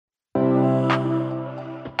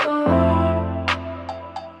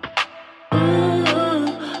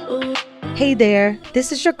Hey there,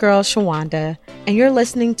 this is your girl Shawanda, and you're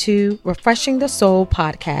listening to Refreshing the Soul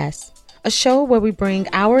podcast, a show where we bring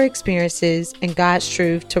our experiences and God's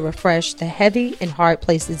truth to refresh the heavy and hard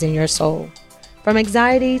places in your soul. From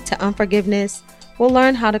anxiety to unforgiveness, we'll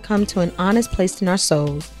learn how to come to an honest place in our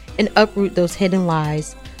souls and uproot those hidden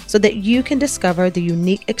lies so that you can discover the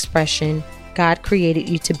unique expression God created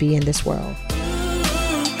you to be in this world.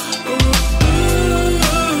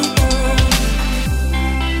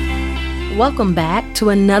 Welcome back to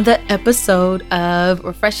another episode of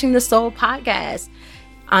Refreshing the Soul podcast.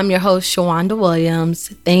 I'm your host, Shawanda Williams.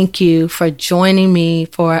 Thank you for joining me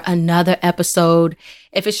for another episode.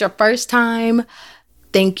 If it's your first time,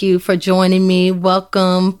 thank you for joining me.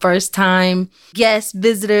 Welcome, first time guests,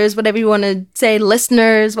 visitors, whatever you want to say,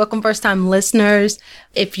 listeners. Welcome, first time listeners.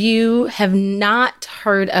 If you have not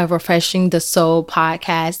heard of Refreshing the Soul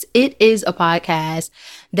podcast, it is a podcast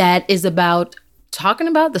that is about talking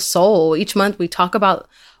about the soul. Each month we talk about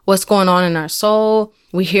what's going on in our soul.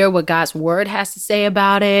 We hear what God's word has to say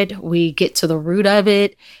about it. We get to the root of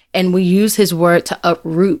it, and we use his word to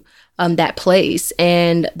uproot that place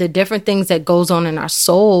and the different things that goes on in our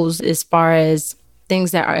souls as far as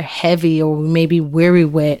things that are heavy or we may be weary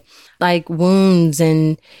with, like wounds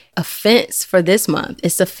and offense. For this month,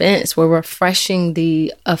 it's offense. We're refreshing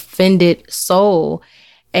the offended soul.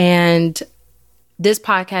 And this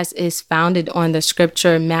podcast is founded on the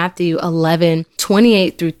scripture, Matthew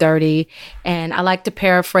 11:28 through 30. And I like to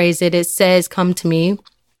paraphrase it. It says, "Come to me,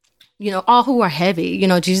 all who are heavy."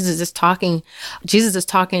 Jesus is talking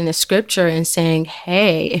in the scripture and saying,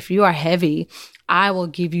 hey, if you are heavy, I will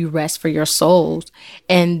give you rest for your souls.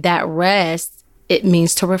 And that rest, it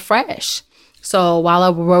means to refresh. So while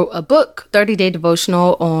I wrote a book, 30-day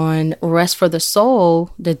devotional on rest for the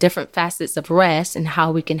soul, the different facets of rest and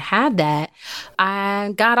how we can have that,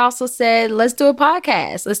 God also said, let's do a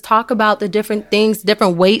podcast. Let's talk about the different things,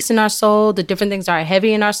 different weights in our soul, the different things that are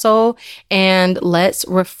heavy in our soul, and let's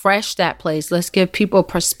refresh that place. Let's give people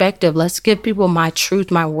perspective. Let's give people my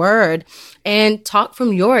truth, my word, and talk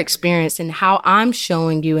from your experience and how I'm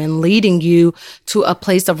showing you and leading you to a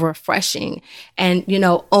place of refreshing. And,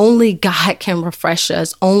 only God can refresh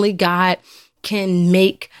us. Only God can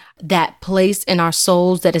make that place in our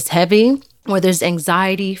souls that is heavy, where there's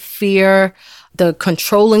anxiety, fear, the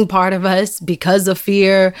controlling part of us because of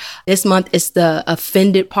fear. This month it's the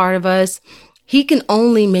offended part of us. He can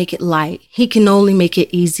only make it light. He can only make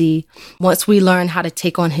it easy once we learn how to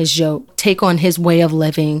take on his yoke, take on his way of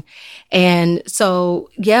living. And so,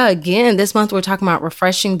 again, this month we're talking about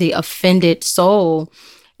refreshing the offended soul.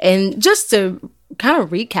 And just to kind of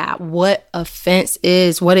recap what offense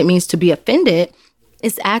is, what it means to be offended,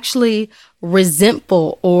 it's actually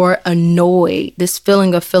resentful or annoyed. This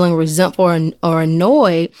feeling of feeling resentful or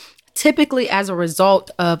annoyed, typically as a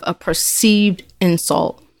result of a perceived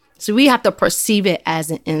insult. So we have to perceive it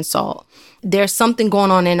as an insult. There's something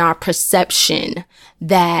going on in our perception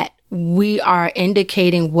that we are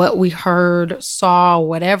indicating what we heard, saw,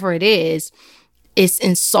 whatever it is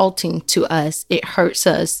insulting to us. It hurts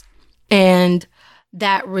us. And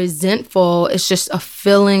that resentful is just a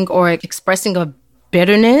feeling or expressing of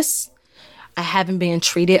bitterness. I haven't been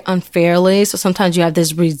treated unfairly. So sometimes you have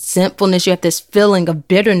this resentfulness, you have this feeling of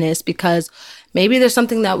bitterness because maybe there's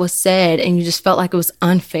something that was said and you just felt like it was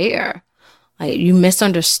unfair. Like you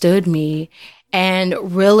misunderstood me.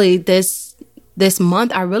 And really this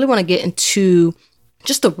month, I really want to get into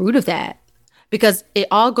just the root of that, because it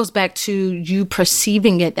all goes back to you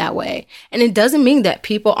perceiving it that way. And it doesn't mean that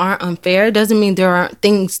people aren't unfair. It doesn't mean there aren't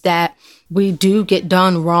things that we do get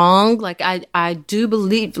done wrong. Like I do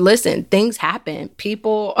believe, listen, things happen.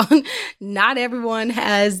 People, not everyone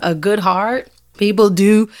has a good heart. People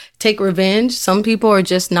do take revenge. Some people are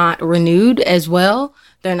just not renewed as well.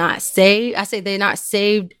 They're not saved. I say they're not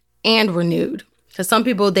saved and renewed. Because some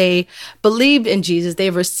people, they believe in Jesus,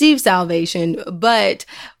 they've received salvation, but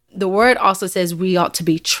the word also says we ought to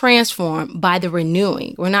be transformed by the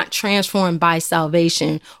renewing. We're not transformed by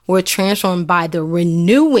salvation. We're transformed by the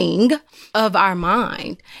renewing of our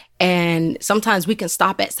mind. And sometimes we can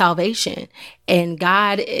stop at salvation. And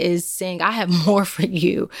God is saying, I have more for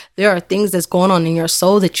you. There are things that's going on in your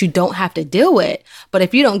soul that you don't have to deal with. But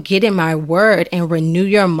if you don't get in my word and renew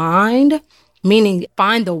your mind, meaning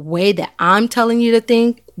find the way that I'm telling you to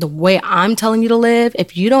think, the way I'm telling you to live,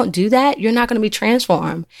 if you don't do that, you're not going to be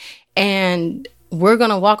transformed. And we're going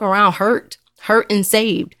to walk around hurt and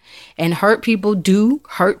saved. And hurt people do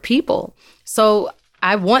hurt people. So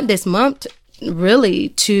I want this month really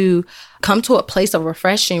to come to a place of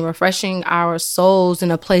refreshing our souls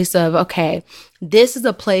in a place of, okay, this is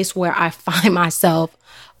a place where I find myself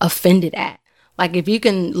offended at. Like if you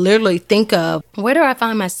can literally think of, where do I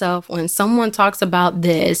find myself when someone talks about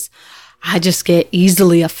this, I just get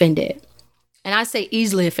easily offended. And I say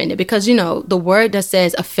easily offended because, the word that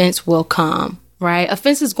says offense will come, right?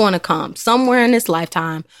 Offense is going to come somewhere in this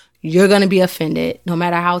lifetime. You're going to be offended. No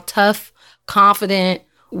matter how tough, confident,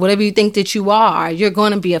 whatever you think that you are, you're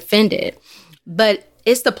going to be offended. But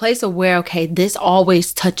it's the place of where, okay, this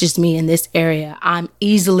always touches me in this area. I'm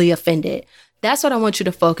easily offended. That's what I want you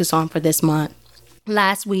to focus on for this month.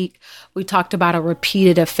 Last week, we talked about a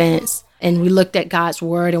repeated offense, and we looked at God's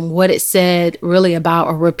word and what it said really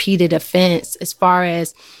about a repeated offense as far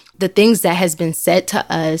as the things that has been said to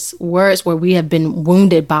us, words where we have been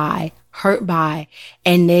wounded by, hurt by,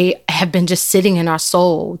 and they have been just sitting in our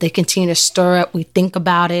soul. They continue to stir up. We think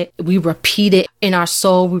about it. We repeat it in our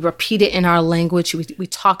soul. We repeat it in our language. We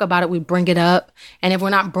talk about it. We bring it up. And if we're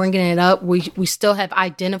not bringing it up, we still have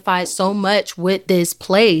identified so much with this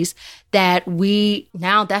place that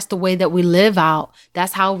that's the way that we live out.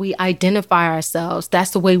 That's how we identify ourselves.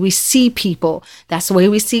 That's the way we see people. That's the way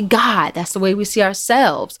we see God. That's the way we see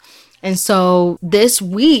ourselves. And so this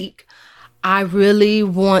week, I really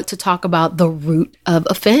want to talk about the root of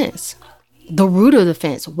offense. The root of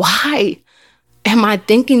offense. Why am I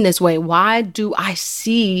thinking this way? Why do I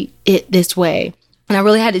see it this way? And I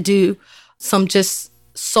really had to do some just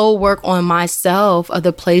soul work on myself of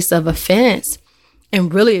the place of offense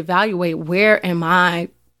and really evaluate, where am I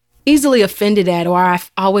easily offended at, or I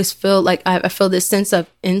always feel like I feel this sense of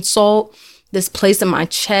insult, this place in my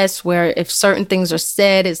chest where if certain things are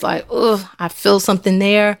said, it's like, ugh, I feel something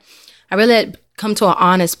there. I really had come to an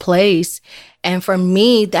honest place. And for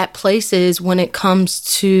me, that place is when it comes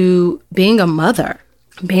to being a mother.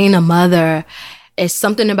 Being a mother is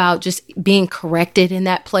something about just being corrected in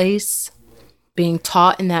that place, being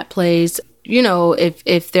taught in that place.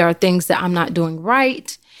 If there are things that I'm not doing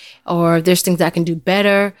right, or if there's things I can do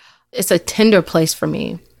better, it's a tender place for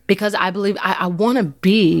me because I believe I want to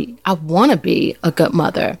be a good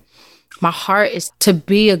mother. My heart is to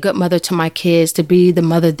be a good mother to my kids, to be the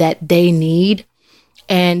mother that they need.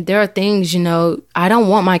 And there are things, I don't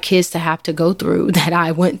want my kids to have to go through that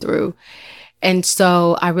I went through. And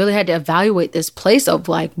so I really had to evaluate this place of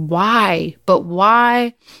like, why? But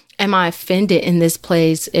why am I offended in this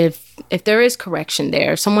place if there is correction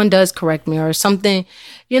there? If someone does correct me or something,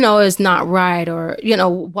 is not right, or,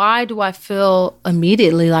 why do I feel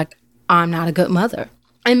immediately like I'm not a good mother?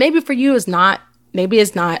 And maybe for you, maybe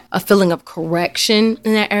it's not a feeling of correction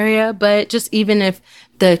in that area, but just even if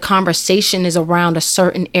the conversation is around a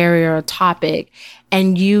certain area or topic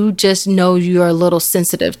and you just know you're a little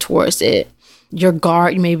sensitive towards it, you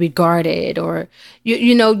may be guarded, or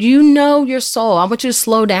you know your soul. I want you to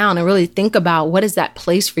slow down and really think about, what is that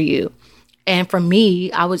place for you? And for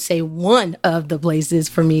me, I would say one of the places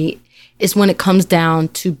for me is when it comes down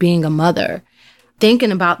to being a mother.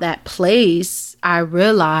 Thinking about that place, I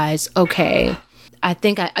realize, okay, I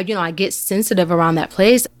think I get sensitive around that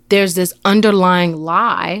place. There's this underlying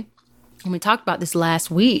lie, and we talked about this last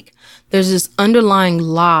week. There's this underlying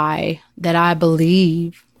lie that I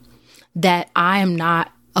believe that I am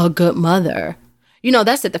not a good mother.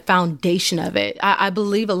 That's at the foundation of it. I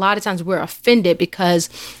believe a lot of times we're offended because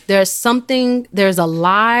there's a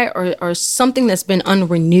lie or something that's been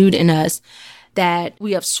unrenewed in us that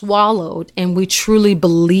we have swallowed, and we truly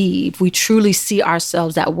believe, we truly see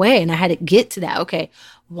ourselves that way. And I had to get to that. Okay,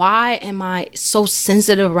 why am I so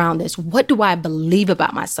sensitive around this? What do I believe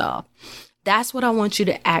about myself? That's what I want you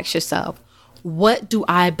to ask yourself. What do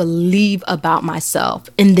I believe about myself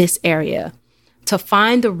in this area? To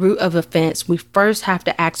find the root of offense, we first have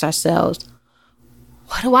to ask ourselves,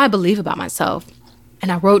 what do I believe about myself?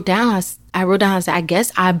 And I wrote down, I said, I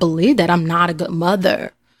guess I believe that I'm not a good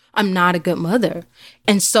mother. I'm not a good mother.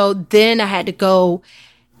 And so then I had to go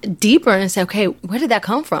deeper and say, okay, where did that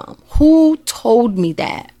come from? Who told me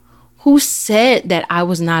that? Who said that I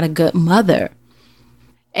was not a good mother?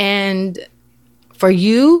 And for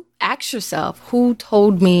you, ask yourself, who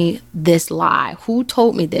told me this lie? Who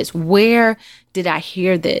told me this? Where did I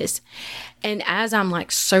hear this? And as I'm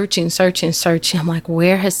like searching, I'm like,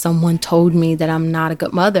 where has someone told me that I'm not a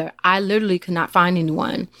good mother? I literally could not find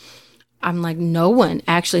anyone. I'm like, no one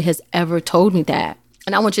actually has ever told me that.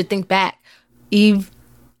 And I want you to think back. Eve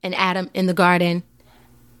and Adam in the garden,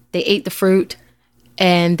 they ate the fruit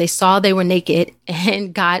and they saw they were naked.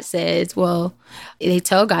 And God says, well, they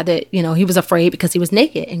tell God that, he was afraid because he was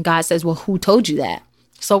naked. And God says, well, who told you that?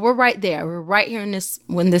 So we're right there. We're right here in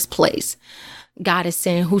this place. God is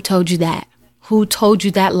saying, who told you that? Who told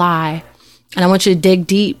you that lie? And I want you to dig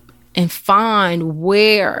deep and find,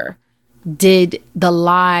 where did the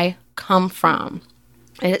lie come from?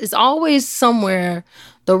 It's always somewhere,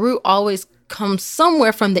 the root always comes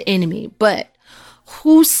somewhere from the enemy. But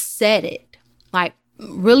who said it? Like,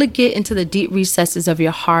 really get into the deep recesses of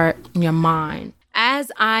your heart and your mind.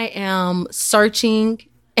 As I am searching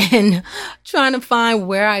and trying to find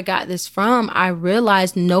where I got this from, I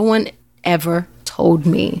realized no one ever told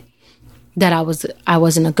me that I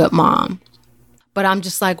wasn't a good mom. But I'm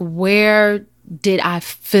just like, where did I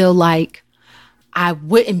feel like I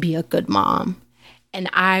wouldn't be a good mom? And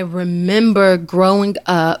I remember growing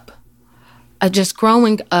up, and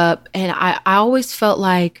I always felt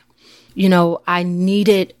like, I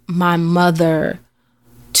needed my mother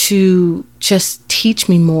to just teach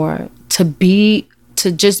me more,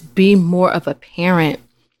 to just be more of a parent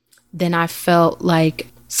than I felt like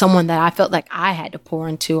someone that I felt like I had to pour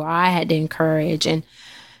into or I had to encourage. And,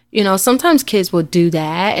 sometimes kids will do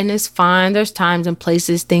that and it's fine. There's times and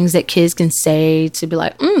places, things that kids can say to be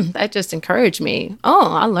like, that just encouraged me.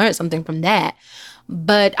 Oh, I learned something from that.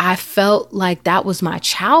 But I felt like that was my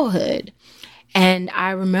childhood. And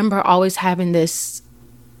I remember always having this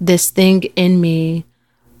thing in me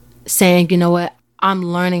saying, you know what, I'm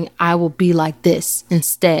learning I will be like this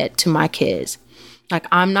instead to my kids. Like,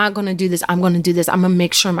 I'm not going to do this. I'm going to do this. I'm going to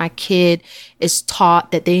make sure my kid is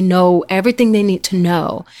taught that they know everything they need to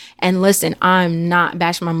know. And listen, I'm not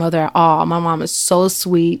bashing my mother at all. My mom is so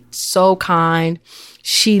sweet, so kind.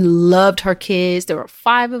 She loved her kids. There were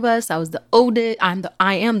 5 of us. I was the oldest.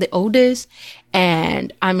 I am the oldest.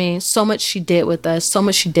 And I mean, so much she did with us, so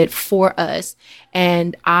much she did for us.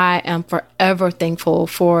 And I am forever thankful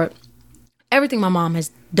for everything my mom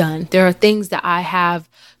has done. There are things that I have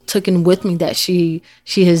taken with me that she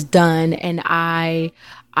has done. And I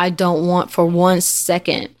don't want for one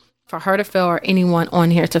second for her to feel, or anyone on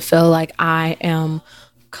here to feel like I am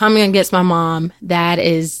coming against my mom. That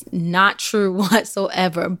is not true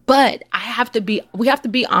whatsoever. But we have to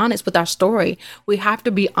be honest with our story. We have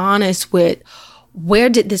to be honest with, where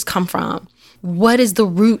did this come from? What is the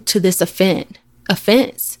root to this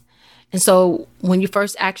offense? And so when you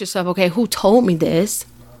first ask yourself, okay, who told me this?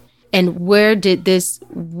 And where did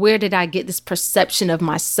I get this perception of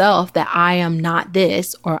myself that I am not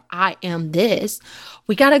this or I am this?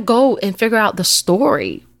 We got to go and figure out the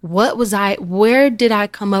story. Where did I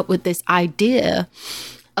come up with this idea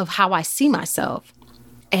of how I see myself?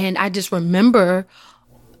 And I just remember,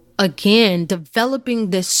 again,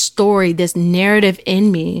 developing this story, this narrative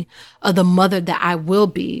in me of the mother that I will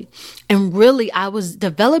be. And really, I was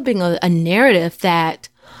developing a narrative that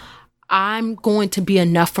I'm going to be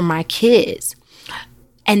enough for my kids.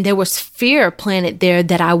 And there was fear planted there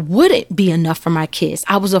that I wouldn't be enough for my kids.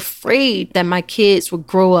 I was afraid that my kids would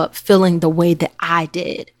grow up feeling the way that I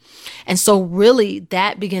did. And so really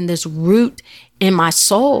that began this root in my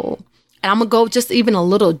soul. And I'm going to go just even a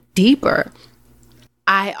little deeper.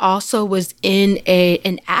 I also was in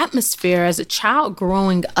an atmosphere as a child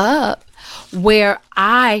growing up where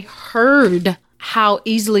I heard how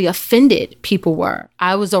easily offended people were.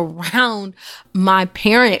 I was around my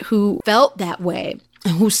parent who felt that way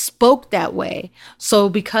and who spoke that way. So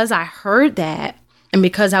because I heard that and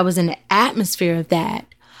because I was in the atmosphere of that,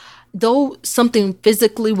 though something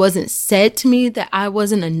physically wasn't said to me that I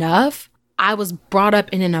wasn't enough, I was brought up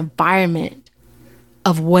in an environment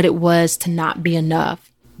of what it was to not be enough.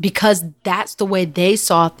 Because that's the way they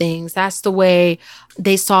saw things. That's the way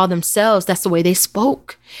they saw themselves. That's the way they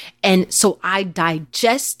spoke. And so I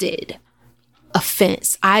digested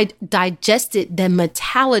offense. I digested the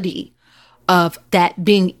mentality of that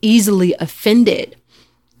being easily offended.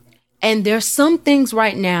 And there's some things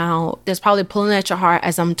right now that's probably pulling at your heart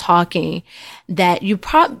as I'm talking that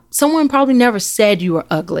someone probably never said you were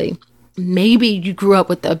ugly. Maybe you grew up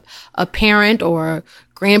with a parent or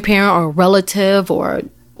grandparent or a relative or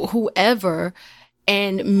whoever,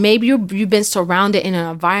 and maybe you've been surrounded in an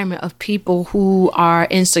environment of people who are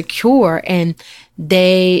insecure and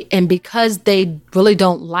because they really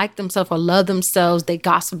don't like themselves or love themselves, they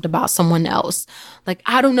gossiped about someone else. Like,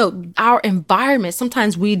 I don't know, our environment,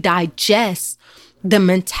 sometimes we digest the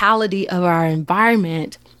mentality of our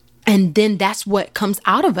environment, and then that's what comes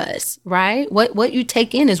out of us, right? What you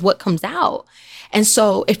take in is what comes out. And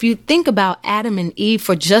so if you think about Adam and Eve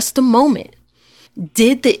for just a moment,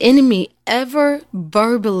 did the enemy ever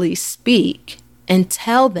verbally speak and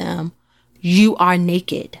tell them, you are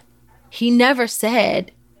naked? The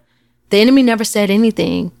enemy never said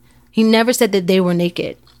anything. He never said that they were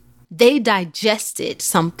naked. They digested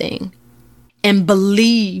something and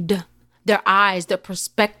believed their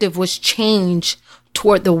perspective was changed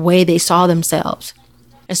toward the way they saw themselves.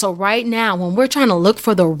 And so right now, when we're trying to look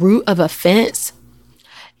for the root of offense,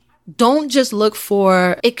 don't just look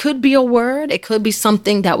for, it could be a word, it could be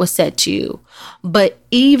something that was said to you. But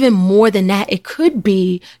even more than that, it could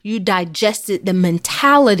be you digested the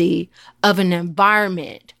mentality of an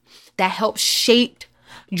environment that helped shape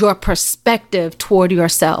your perspective toward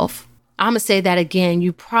yourself. I'm going to say that again.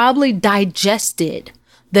 You probably digested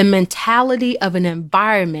the mentality of an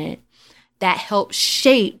environment that helped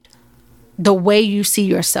shape the way you see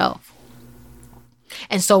yourself.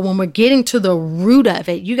 And so when we're getting to the root of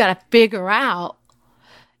it, you got to figure out,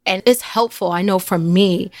 and it's helpful, I know for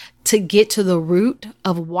me, to get to the root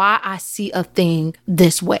of why I see a thing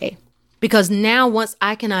this way. Because now once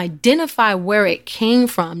I can identify where it came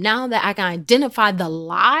from, now that I can identify the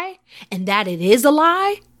lie and that it is a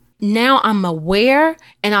lie, now I'm aware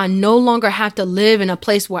and I no longer have to live in a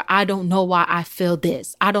place where I don't know why I feel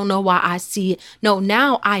this. I don't know why I see it. No,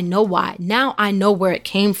 now I know why. Now I know where it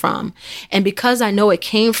came from. And because I know it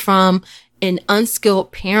came from an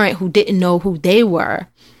unskilled parent who didn't know who they were,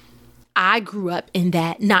 I grew up in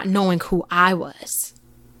that not knowing who I was.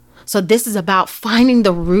 So this is about finding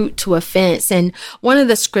the root to offense. And one of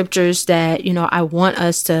the scriptures that, I want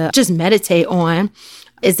us to just meditate on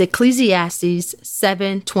is Ecclesiastes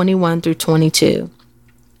 7:21 through 22.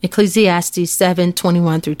 Ecclesiastes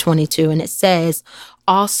 7:21 through 22. And it says,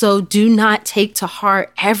 "Also do not take to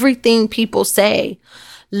heart everything people say,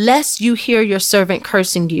 lest you hear your servant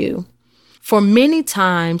cursing you. For many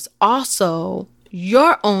times also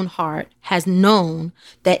your own heart has known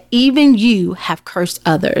that even you have cursed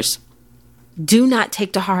others." Do not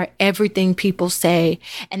take to heart everything people say.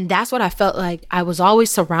 And that's what I felt like I was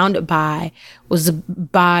always surrounded by, was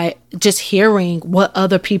by just hearing what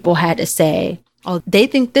other people had to say. Oh, they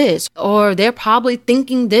think this, or they're probably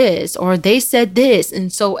thinking this, or they said this.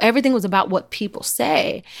 And so everything was about what people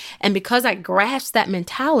say. And because I grasped that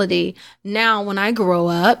mentality, now when I grow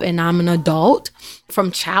up and I'm an adult, from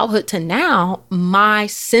childhood to now, my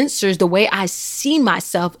sensors, the way I see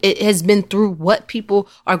myself, it has been through what people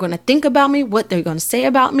are going to think about me, what they're going to say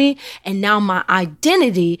about me. And now my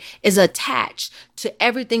identity is attached to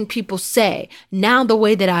everything people say. Now the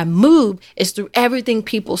way that I move is through everything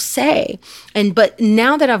people say. But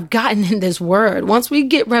now that I've gotten in this word, once we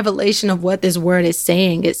get revelation of what this word is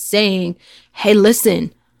saying, it's saying, hey,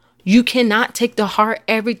 listen, you cannot take to heart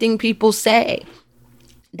everything people say.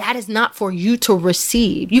 That is not for you to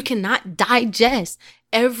receive. You cannot digest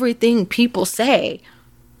everything people say,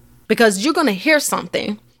 because you're going to hear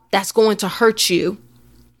something that's going to hurt you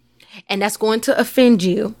and that's going to offend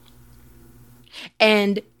you.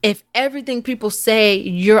 And if everything people say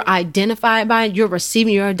you're identified by, you're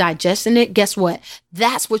receiving, you're digesting it, guess what?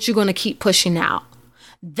 That's what you're going to keep pushing out.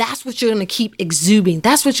 That's what you're going to keep exuding.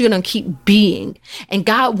 That's what you're going to keep being. And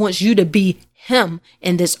God wants you to be him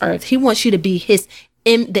in this earth. He wants you to be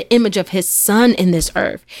the image of his son in this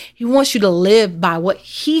earth. He wants you to live by what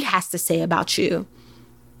he has to say about you.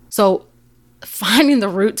 So finding the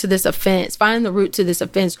root to this offense,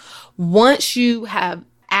 once you have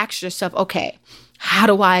asked yourself, okay, how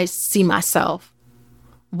do I see myself?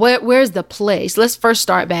 Where's the place? Let's first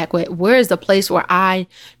start back with, where is the place where I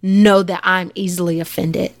know that I'm easily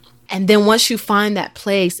offended? And then once you find that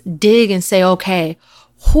place, dig and say, okay,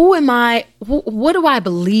 who am I? What do I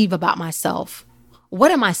believe about myself?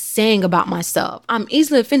 What am I saying about myself? I'm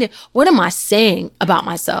easily offended. What am I saying about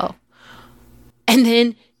myself? And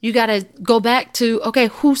then you got to go back to, okay,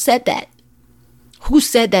 who said that? Who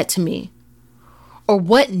said that to me? Or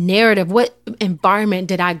what narrative, what environment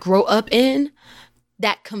did I grow up in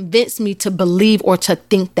that convinced me to believe or to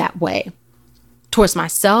think that way towards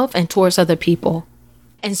myself and towards other people?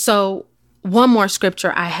 And so one more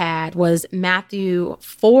scripture I had was Matthew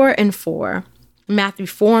 4:4,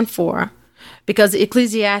 because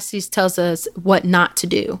Ecclesiastes tells us what not to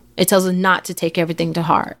do. It tells us not to take everything to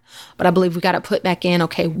heart. But I believe we got to put back in,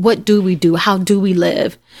 okay, what do we do? How do we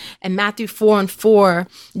live? And Matthew 4:4,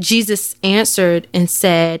 Jesus answered and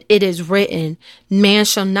said, "It is written, man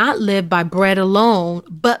shall not live by bread alone,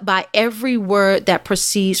 but by every word that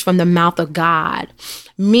proceeds from the mouth of God."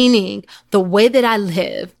 Meaning the way that I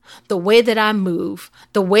live, the way that I move,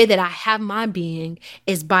 the way that I have my being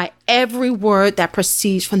is by every word that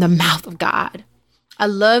proceeds from the mouth of God. I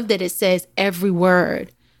love that it says every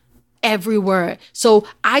word. So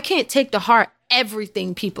I can't take to heart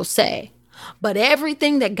everything people say, but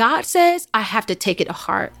everything that God says, I have to take it to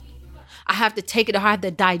heart. I have to take it to heart. I have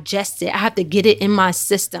to digest it. I have to get it in my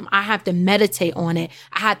system. I have to meditate on it.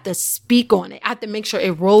 I have to speak on it. I have to make sure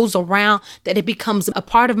it rolls around, that it becomes a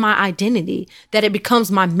part of my identity, that it becomes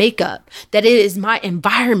my makeup, that it is my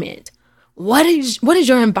environment. What is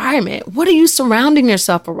your environment? What are you surrounding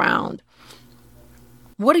yourself around?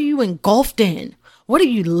 What are you engulfed in? What are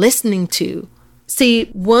you listening to?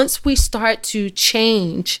 See, once we start to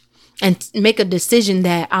change and make a decision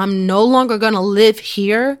that I'm no longer going to live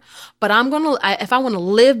here, but if I want to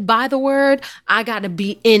live by the word, I got to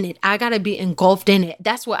be in it. I got to be engulfed in it.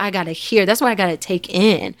 That's what I got to hear. That's what I got to take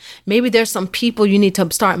in. Maybe there's some people you need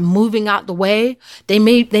to start moving out the way. They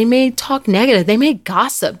may talk negative. They may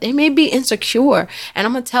gossip. They may be insecure. And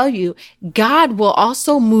I'm going to tell you, God will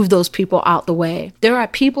also move those people out the way. There are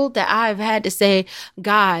people that I've had to say,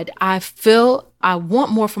 God, I want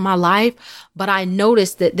more for my life, but I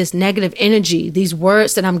noticed that this negative energy, these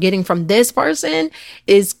words that I'm getting from this person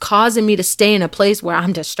is causing me to stay in a place where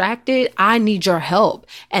I'm distracted. I need your help.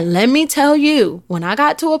 And let me tell you, when I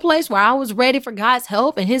got to a place where I was ready for God's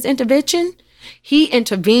help and his intervention, he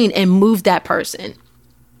intervened and moved that person.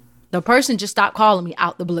 The person just stopped calling me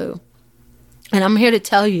out the blue. And I'm here to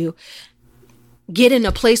tell you, get in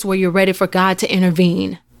a place where you're ready for God to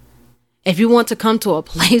intervene. If you want to come to a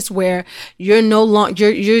place where you're no longer,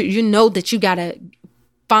 you know that you got to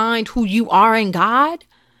find who you are in God,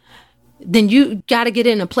 then you got to get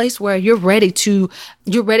in a place where you're ready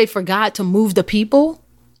for God to move the people,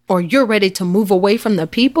 or you're ready to move away from the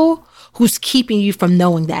people who's keeping you from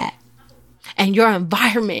knowing that. And your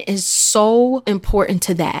environment is so important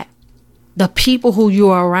to that. The people who you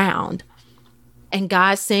are around. And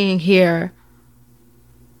God's saying here,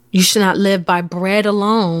 you should not live by bread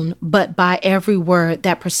alone, but by every word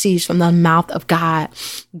that proceeds from the mouth of God.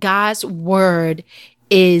 God's word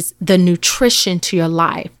is the nutrition to your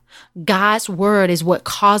life. God's word is what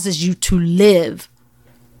causes you to live.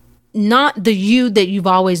 Not the you that you've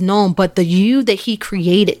always known, but the you that he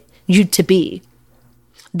created you to be.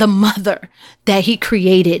 The mother that he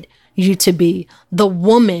created you to be. The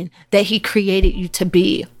woman that he created you to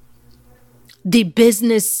be. The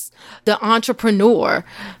business, the entrepreneur,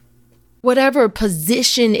 whatever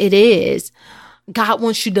position it is, God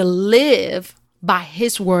wants you to live by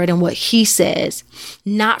his word and what he says,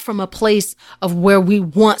 not from a place of where we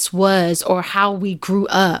once was or how we grew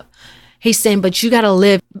up. He's saying, but you got to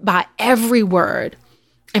live by every word.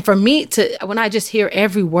 And for me when I just hear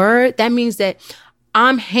every word, that means that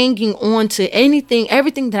I'm hanging on to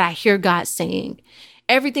everything that I hear God saying,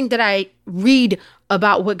 everything that I read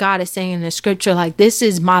about what God is saying in the scripture. Like, this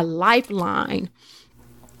is my lifeline.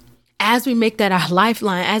 As we make that our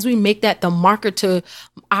lifeline, as we make that the marker to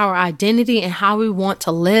our identity and how we want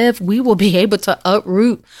to live, we will be able to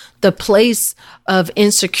uproot the place of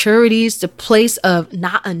insecurities, the place of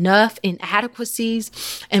not enough,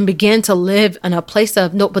 inadequacies, and begin to live in a place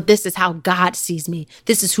of, no, but this is how God sees me.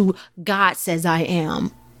 This is who God says I am.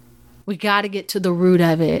 We got to get to the root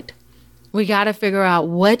of it. We got to figure out,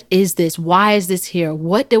 what is this? Why is this here?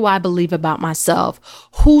 What do I believe about myself?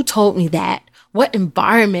 Who told me that? What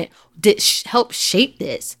environment did help shape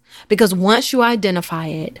this? Because once you identify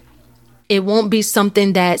it, it won't be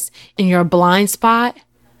something that's in your blind spot.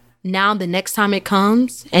 Now, the next time it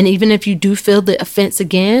comes, and even if you do feel the offense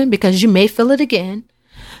again, because you may feel it again,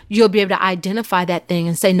 you'll be able to identify that thing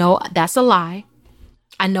and say, no, that's a lie.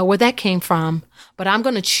 I know where that came from, but I'm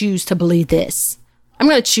going to choose to believe this. I'm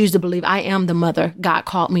going to choose to believe I am the mother God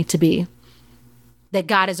called me to be. That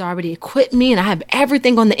God has already equipped me and I have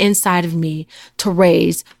everything on the inside of me to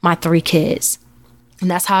raise my 3 kids. And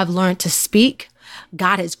that's how I've learned to speak.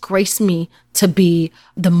 God has graced me to be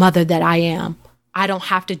the mother that I am. I don't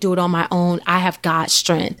have to do it on my own. I have God's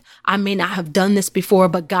strength. I may not have done this before,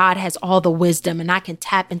 but God has all the wisdom and I can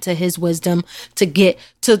tap into his wisdom to get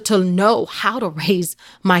to know how to raise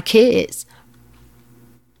my kids.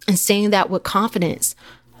 And saying that with confidence.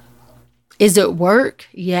 Is it work?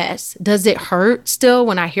 Yes. Does it hurt still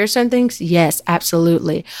when I hear some things? Yes,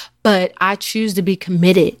 absolutely. But I choose to be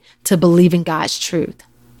committed to believing God's truth.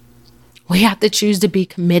 We have to choose to be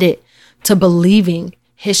committed to believing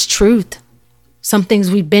his truth. Some things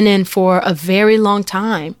we've been in for a very long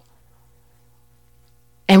time.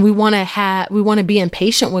 And we want to be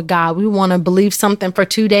impatient with God. We want to believe something for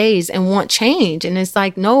 2 days and want change. And it's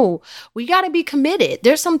like, no, we got to be committed.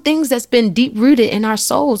 There's some things that's been deep rooted in our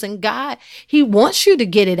souls, and God, he wants you to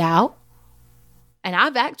get it out. And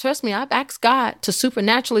I've asked God to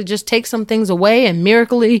supernaturally just take some things away and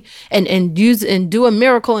miraculously and use and do a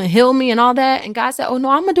miracle and heal me and all that. And God said, oh no,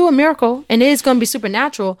 I'm going to do a miracle and it is going to be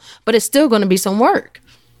supernatural, but it's still going to be some work.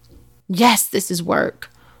 Yes, this is work.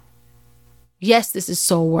 Yes, this is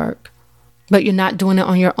soul work, but you're not doing it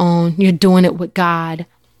on your own. You're doing it with God.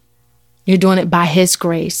 You're doing it by his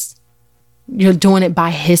grace. You're doing it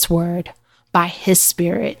by his word, by his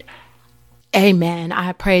spirit. Amen.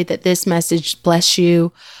 I pray that this message bless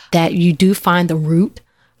you, that you do find the root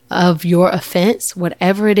of your offense,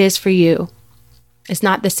 whatever it is for you. It's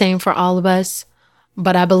not the same for all of us,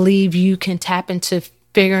 But I believe you can tap into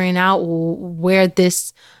figuring out where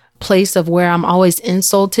this place of where I'm always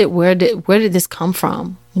insulted, where did this come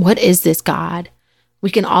from? What is this, God? We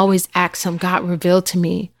can always ask him, God, reveal to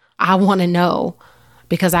me. I want to know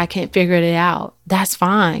because I can't figure it out. That's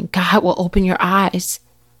fine. God will open your eyes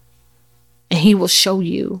and he will show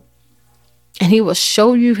you. And he will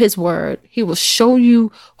show you his word. He will show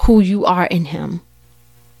you who you are in him.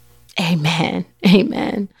 Amen.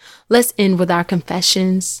 Amen. Let's end with our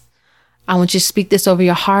confessions. I want you to speak this over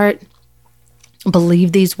your heart.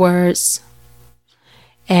 Believe these words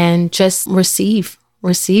and just receive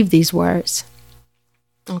these words.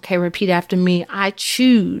 Okay, repeat after me. I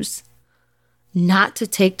choose not to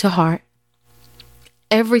take to heart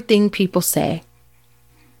everything people say.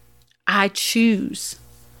 I choose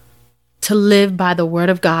to live by the word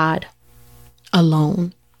of God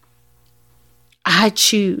alone. I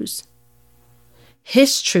choose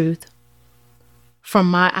his truth from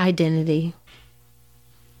my identity.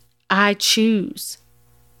 I choose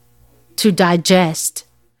to digest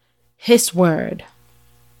his word.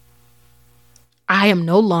 I am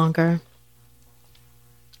no longer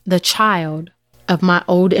the child of my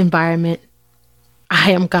old environment.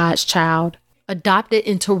 I am God's child, adopted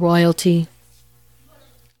into royalty.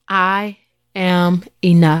 I am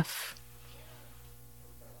enough.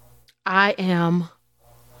 I am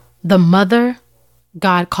the mother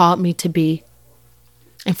God called me to be.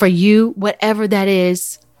 And for you, whatever that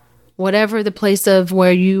is, whatever the place of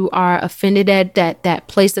where you are offended at, that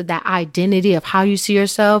place of that identity of how you see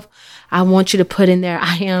yourself, I want you to put in there,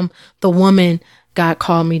 I am the woman God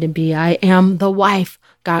called me to be. I am the wife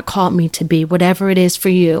God called me to be, whatever it is for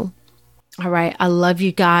you. All right. I love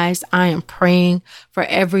you guys. I am praying for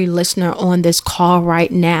every listener on this call right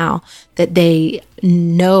now that they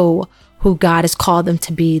know who God has called them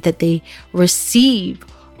to be, that they receive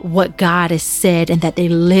what God has said, and that they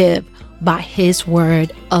live by his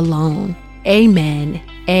word alone. Amen.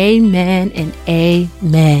 Amen and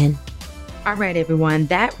amen. All right, everyone,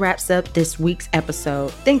 that wraps up this week's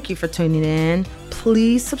episode. Thank you for tuning in.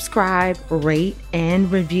 Please subscribe, rate,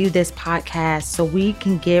 and review this podcast so we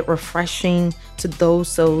can get refreshing to those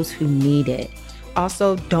souls who need it.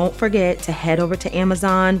 Also, don't forget to head over to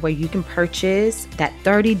Amazon where you can purchase that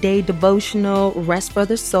 30-day devotional Rest for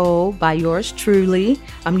the Soul by yours truly.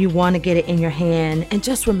 You want to get it in your hand. And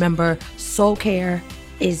just remember, soul care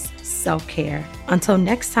is self-care. Until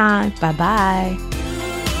next time, bye-bye.